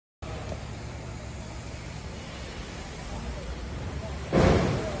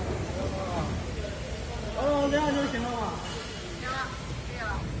行了吗？行了，可以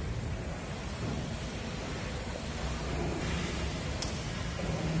了。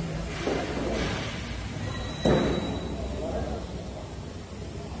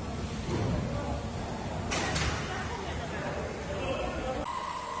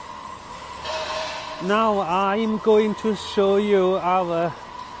Now I'm going to show you our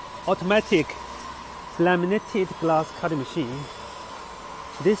automatic laminated glass cutting machine.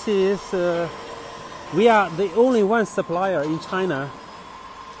 This is we are the only one supplier in China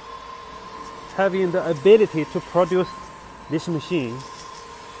having the ability to produce this machine.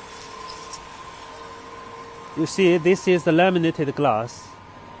 You see, this is the laminated glass,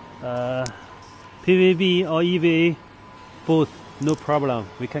 PVB or EVA, both no problem.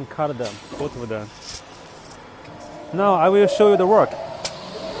 We can cut them, both of them. Now I will show you the work.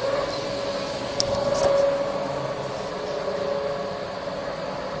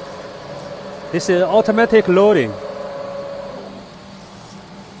 This is automatic loading.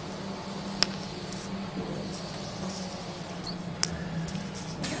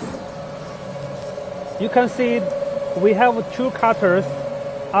 You can see we have two cutters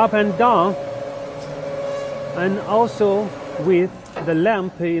up and down, and also with the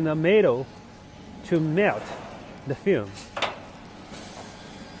lamp in the middle to melt the film.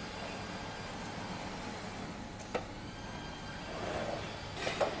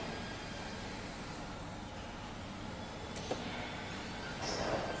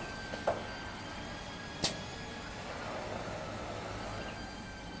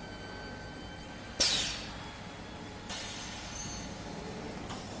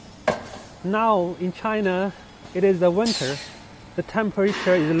 Now in China, it is the winter, the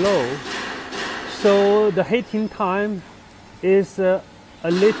temperature is low, so the heating time is a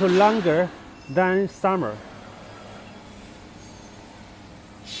little longer than summer.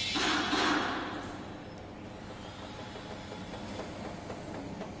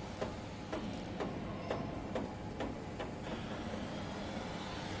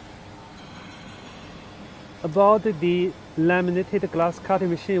 About the laminated glass cutting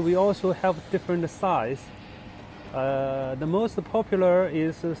machine, we also have different size. The most popular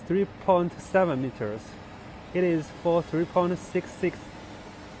is 3.7 meters. It is for 3.66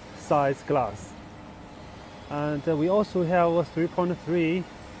 size glass. And we also have 3.3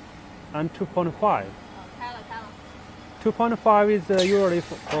 and 2.5. 2.5 is usually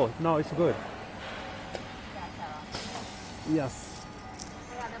for, oh, no, it's good. Yes.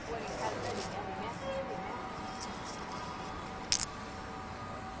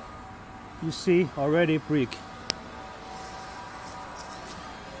 You see, already brick.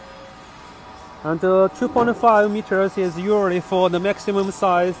 And 2.5 meters is usually for the maximum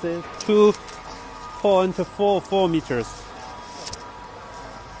size is 2.44 meters.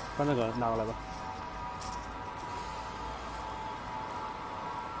 把那个拿过来吧。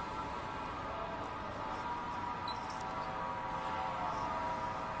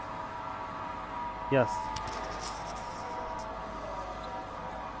Yes.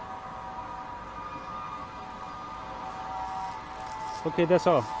 Okay, that's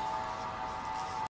all.